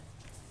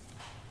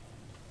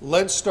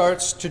Lent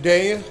starts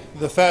today.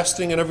 The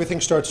fasting and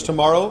everything starts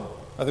tomorrow.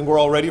 I think we're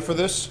all ready for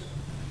this.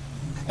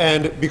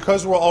 And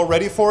because we're all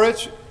ready for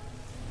it,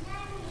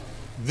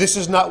 this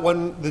is not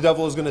when the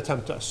devil is going to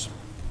tempt us.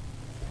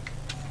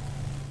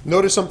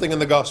 Notice something in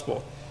the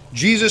gospel.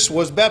 Jesus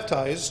was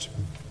baptized.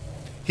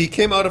 He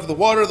came out of the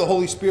water. The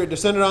Holy Spirit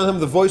descended on him.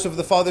 The voice of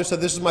the Father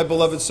said, "This is my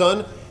beloved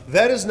Son."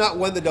 That is not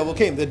when the devil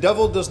came. The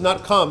devil does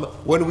not come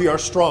when we are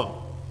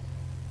strong.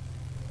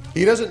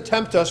 He doesn't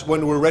tempt us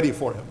when we're ready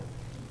for him.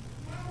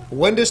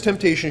 When does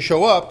temptation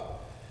show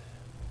up?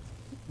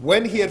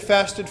 When he had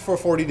fasted for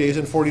 40 days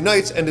and 40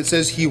 nights, and it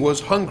says he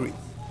was hungry.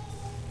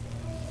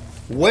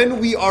 When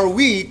we are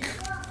weak,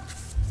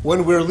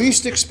 when we're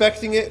least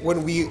expecting it,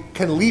 when we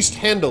can least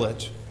handle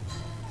it,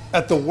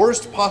 at the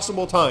worst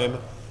possible time,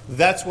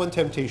 that's when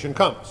temptation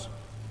comes.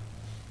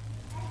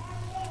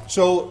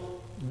 So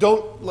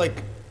don't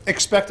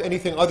expect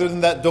anything other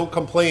than that. Don't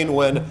complain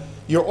when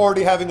you're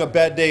already having a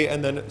bad day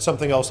and then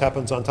something else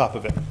happens on top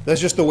of it. That's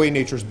just the way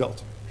nature's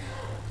built.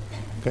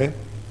 Okay?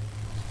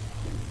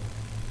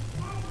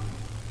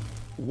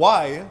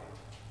 Why?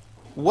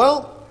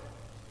 Well,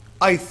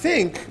 I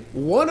think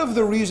one of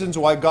the reasons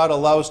why God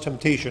allows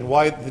temptation,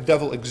 why the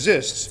devil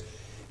exists,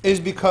 is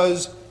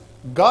because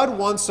God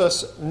wants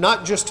us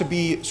not just to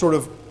be sort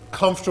of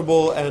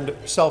comfortable and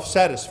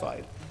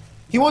self-satisfied.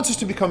 He wants us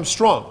to become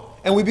strong.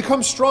 And we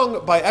become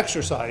strong by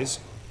exercise.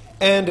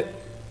 And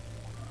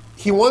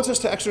he wants us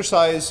to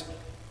exercise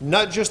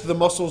not just the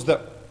muscles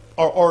that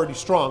are already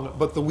strong,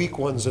 but the weak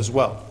ones as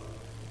well.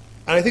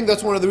 And I think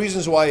that's one of the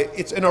reasons why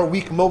it's in our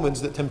weak moments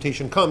that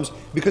temptation comes,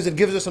 because it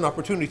gives us an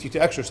opportunity to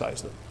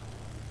exercise them.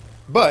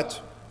 But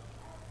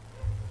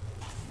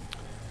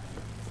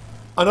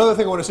another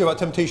thing I want to say about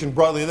temptation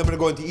broadly, and I'm going to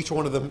go into each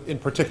one of them in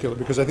particular,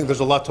 because I think there's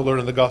a lot to learn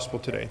in the gospel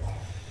today.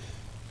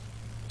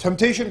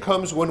 Temptation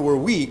comes when we're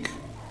weak.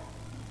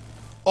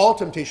 All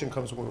temptation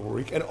comes when we're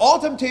weak. And all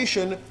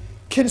temptation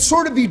can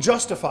sort of be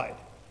justified.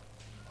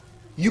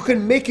 You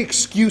can make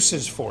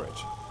excuses for it.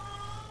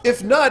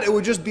 If not, it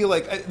would just be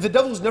like, the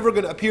devil's never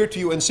going to appear to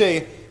you and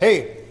say,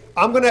 "Hey,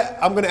 I'm going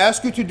to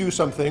ask you to do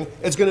something.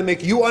 It's going to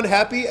make you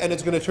unhappy and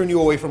it's going to turn you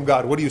away from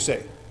God. What do you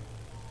say?"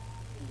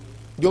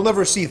 You'll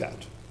never see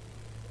that.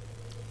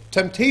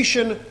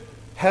 Temptation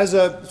has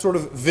a sort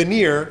of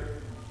veneer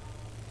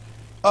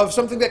of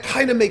something that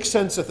kind of makes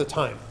sense at the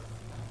time.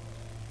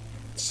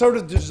 It's sort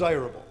of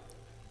desirable.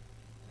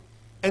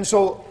 And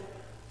so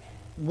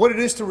what it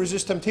is to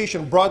resist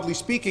temptation, broadly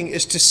speaking,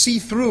 is to see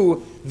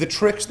through the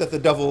tricks that the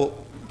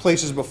devil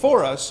places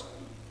before us,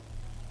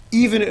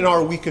 even in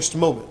our weakest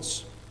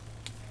moments.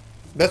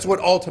 That's what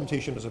all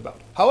temptation is about.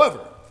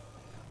 However,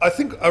 I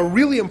think a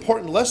really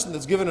important lesson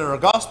that's given in our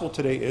gospel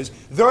today is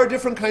there are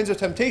different kinds of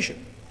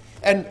temptation.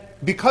 And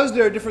because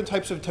there are different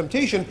types of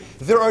temptation,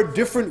 there are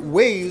different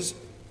ways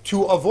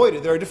to avoid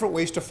it. There are different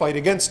ways to fight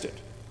against it.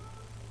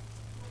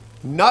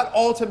 Not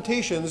all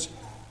temptations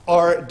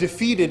are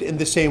defeated in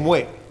the same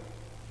way.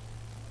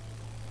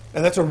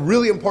 And that's a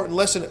really important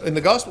lesson in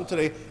the gospel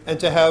today and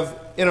to have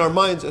in our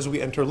minds as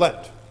we enter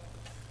Lent.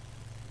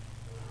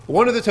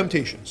 One of the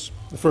temptations,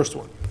 the first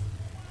one,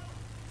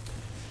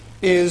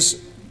 is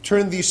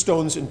turn these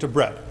stones into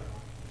bread.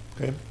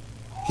 Okay?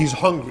 He's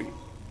hungry.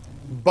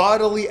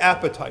 Bodily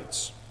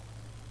appetites.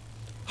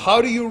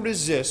 How do you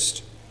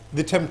resist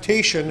the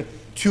temptation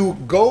to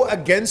go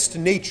against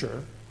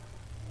nature,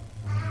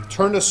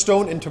 turn a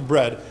stone into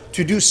bread,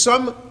 to do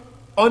some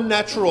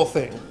unnatural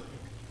thing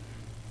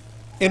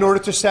in order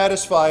to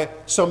satisfy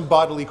some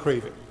bodily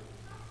craving?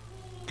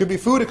 It could be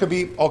food, it could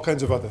be all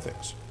kinds of other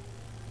things.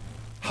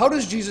 How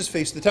does Jesus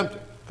face the tempter?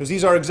 Because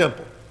these are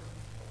examples.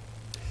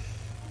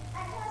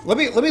 Let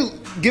me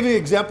give you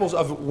examples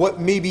of what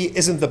maybe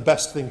isn't the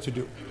best thing to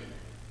do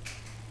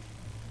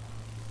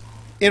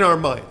in our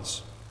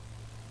minds.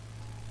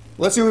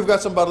 Let's say we've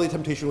got some bodily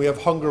temptation, we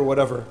have hunger,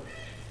 whatever.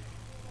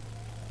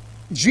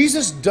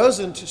 Jesus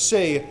doesn't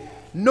say,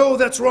 "No,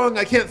 that's wrong,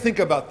 I can't think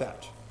about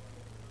that."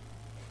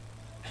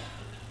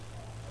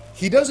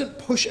 He doesn't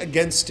push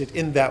against it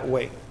in that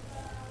way.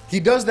 He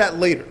does that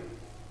later.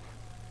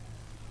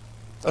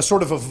 A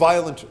sort of a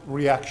violent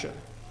reaction.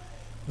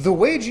 The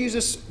way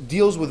Jesus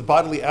deals with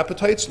bodily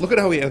appetites, look at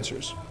how he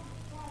answers.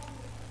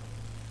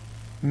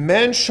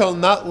 "Man shall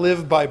not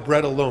live by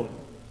bread alone,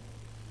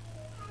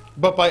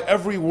 but by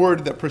every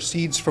word that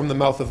proceeds from the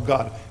mouth of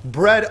God."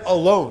 Bread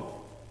alone.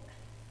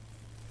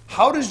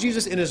 How does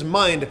Jesus in his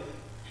mind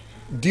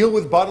deal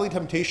with bodily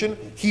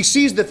temptation? He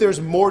sees that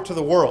there's more to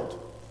the world.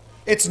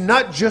 It's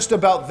not just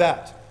about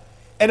that.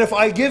 And if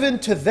I give in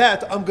to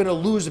that, I'm going to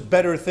lose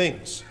better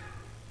things.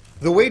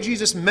 The way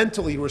Jesus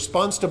mentally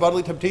responds to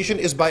bodily temptation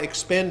is by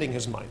expanding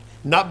his mind,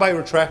 not by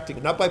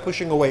retracting, not by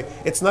pushing away.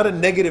 It's not a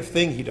negative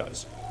thing he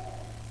does.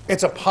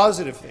 It's a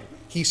positive thing.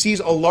 He sees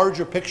a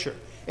larger picture.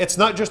 It's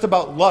not just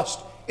about lust.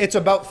 It's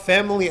about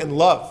family and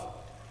love.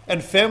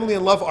 And family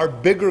and love are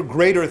bigger,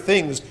 greater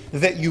things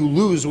that you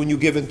lose when you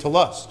give in to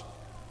lust.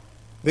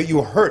 That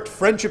you hurt.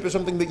 Friendship is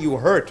something that you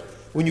hurt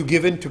when you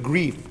give in to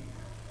greed.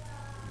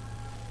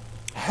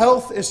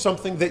 Health is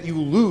something that you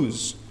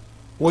lose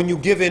when you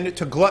give in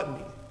to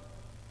gluttony.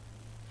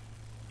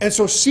 And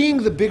so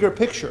seeing the bigger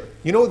picture,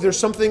 there's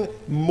something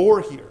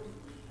more here.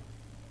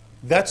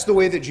 That's the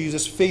way that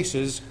Jesus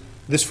faces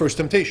this first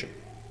temptation.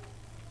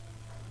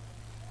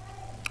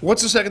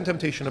 What's the second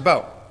temptation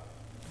about?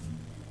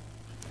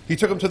 He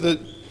took him to the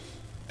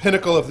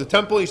pinnacle of the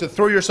temple. He said,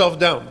 throw yourself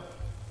down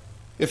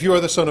if you are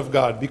the Son of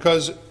God,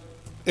 because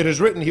it is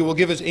written, he will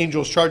give his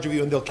angels charge of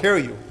you and they'll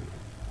carry you.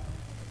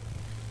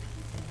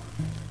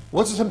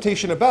 What's the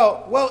temptation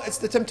about? Well, it's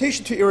the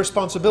temptation to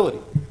irresponsibility.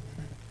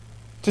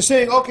 To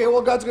saying, okay,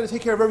 well, God's going to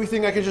take care of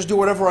everything. I can just do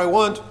whatever I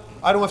want.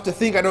 I don't have to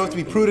think. I don't have to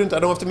be prudent. I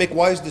don't have to make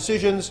wise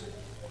decisions.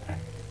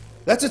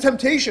 That's a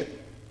temptation.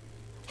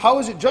 How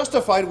is it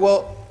justified?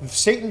 Well,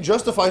 Satan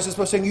justifies this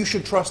by saying you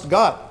should trust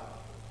God.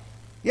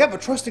 Yeah,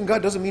 but trusting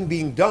God doesn't mean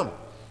being dumb.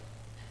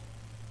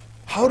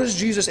 How does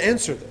Jesus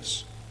answer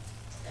this?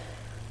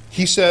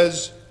 He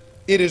says,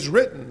 it is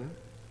written,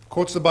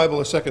 quotes the Bible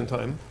a second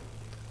time,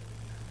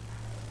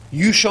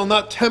 you shall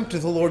not tempt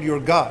the Lord your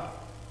God.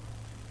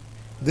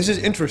 This is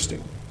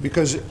interesting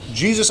because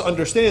Jesus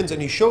understands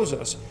and he shows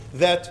us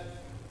that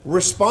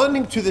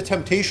responding to the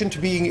temptation to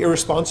being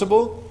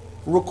irresponsible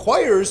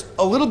requires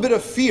a little bit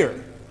of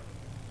fear.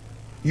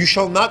 You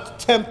shall not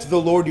tempt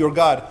the Lord your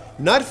God.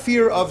 Not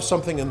fear of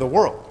something in the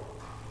world.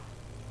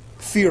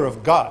 Fear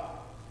of God.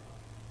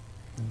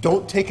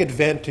 Don't take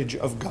advantage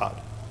of God.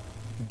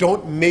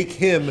 Don't make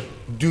him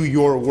do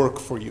your work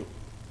for you.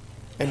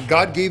 And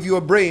God gave you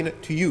a brain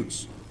to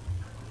use.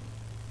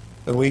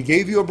 And when he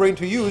gave you a brain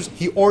to use,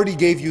 he already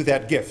gave you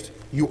that gift.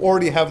 You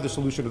already have the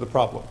solution to the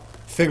problem.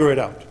 Figure it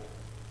out.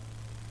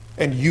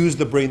 And use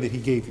the brain that he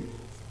gave you.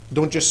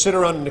 Don't just sit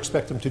around and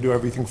expect him to do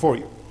everything for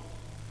you.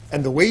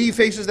 And the way he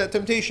faces that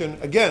temptation,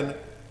 again,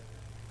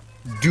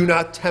 do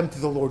not tempt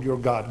the Lord your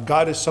God.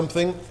 God is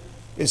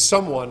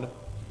someone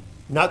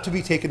not to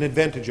be taken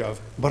advantage of,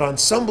 but on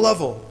some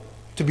level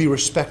to be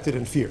respected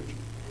and feared.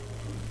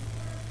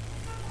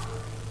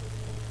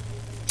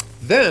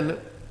 Then,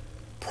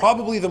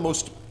 probably the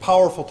most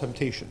powerful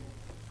temptation.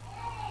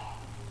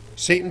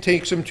 Satan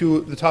takes him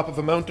to the top of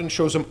a mountain,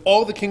 shows him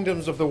all the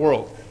kingdoms of the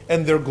world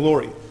and their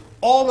glory.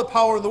 All the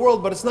power in the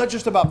world, but it's not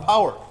just about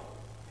power.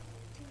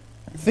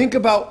 Think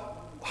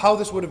about how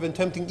this would have been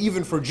tempting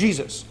even for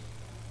Jesus.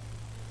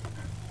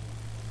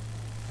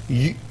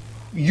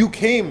 You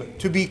came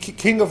to be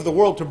king of the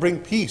world, to bring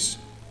peace.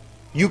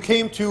 You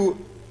came to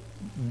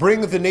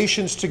bring the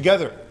nations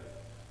together.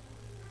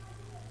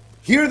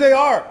 Here they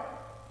are.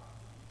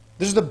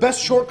 This is the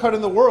best shortcut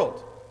in the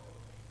world.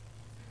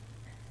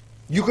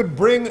 You could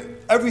bring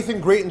everything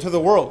great into the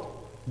world,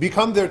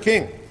 become their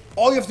king.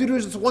 All you have to do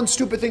is one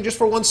stupid thing just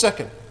for 1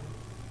 second.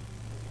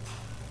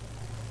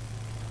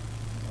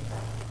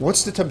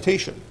 What's the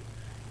temptation?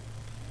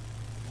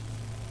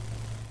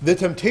 The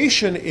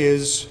temptation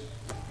is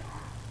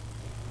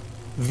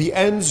the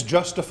ends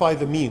justify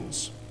the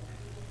means.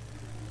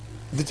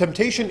 The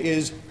temptation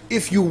is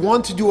if you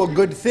want to do a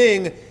good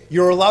thing,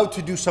 you're allowed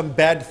to do some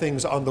bad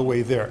things on the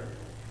way there.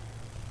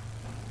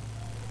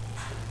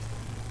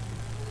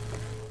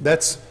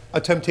 That's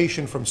a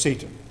temptation from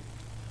Satan.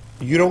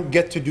 You don't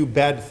get to do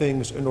bad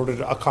things in order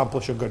to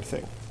accomplish a good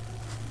thing.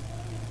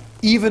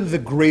 Even the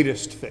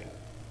greatest thing,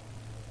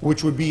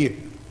 which would be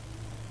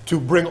to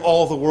bring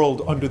all the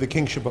world under the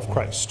kingship of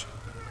Christ.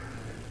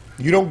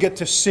 You don't get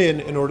to sin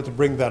in order to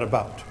bring that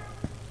about.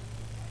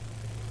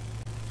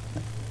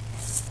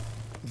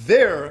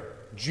 There,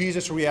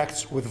 Jesus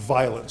reacts with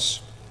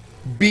violence.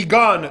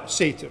 Begone,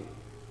 Satan.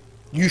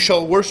 You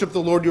shall worship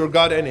the Lord your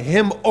God, and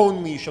him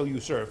only shall you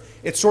serve.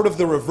 It's sort of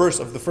the reverse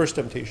of the first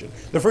temptation.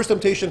 The first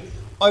temptation,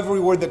 every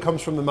word that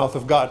comes from the mouth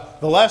of God.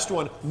 The last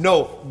one,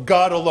 no,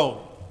 God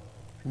alone.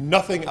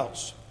 Nothing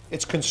else.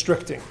 It's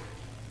constricting.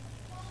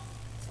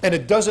 And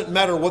it doesn't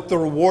matter what the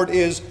reward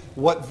is,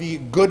 what the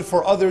good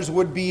for others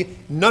would be.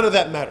 None of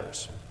that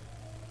matters.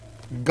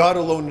 God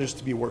alone is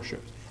to be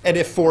worshipped. And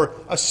if for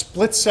a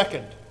split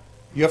second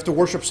you have to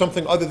worship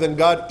something other than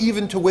God,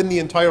 even to win the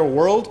entire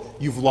world,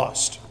 you've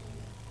lost.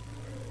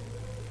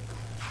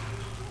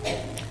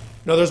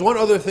 Now there's one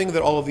other thing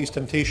that all of these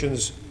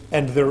temptations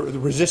and the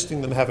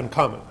resisting them have in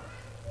common.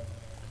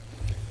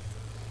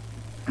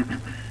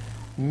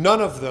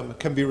 None of them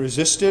can be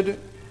resisted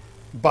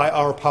by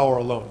our power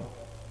alone.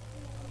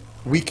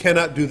 We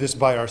cannot do this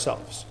by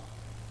ourselves.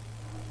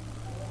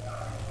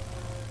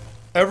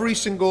 Every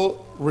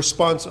single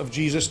response of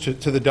Jesus to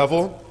the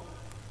devil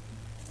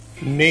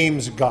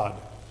names God,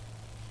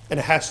 and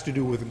it has to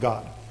do with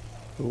God.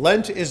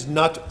 Lent is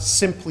not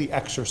simply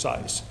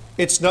exercise.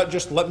 It's not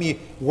just let me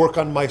work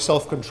on my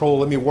self-control,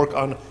 let me work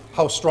on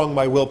how strong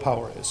my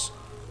willpower is.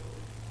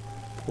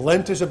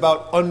 Lent is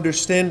about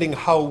understanding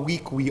how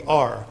weak we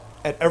are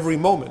at every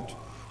moment,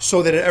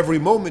 so that at every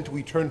moment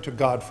we turn to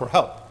God for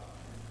help.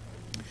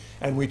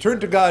 And we turn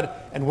to God,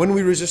 and when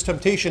we resist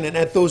temptation, and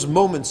at those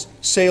moments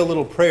say a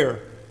little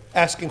prayer,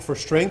 asking for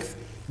strength,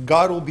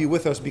 God will be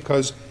with us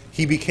because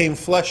he became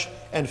flesh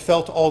and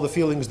felt all the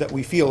feelings that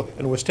we feel,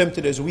 and was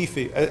tempted as we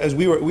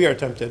are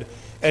tempted,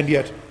 and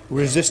yet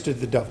resisted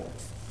the devil.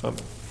 Amen.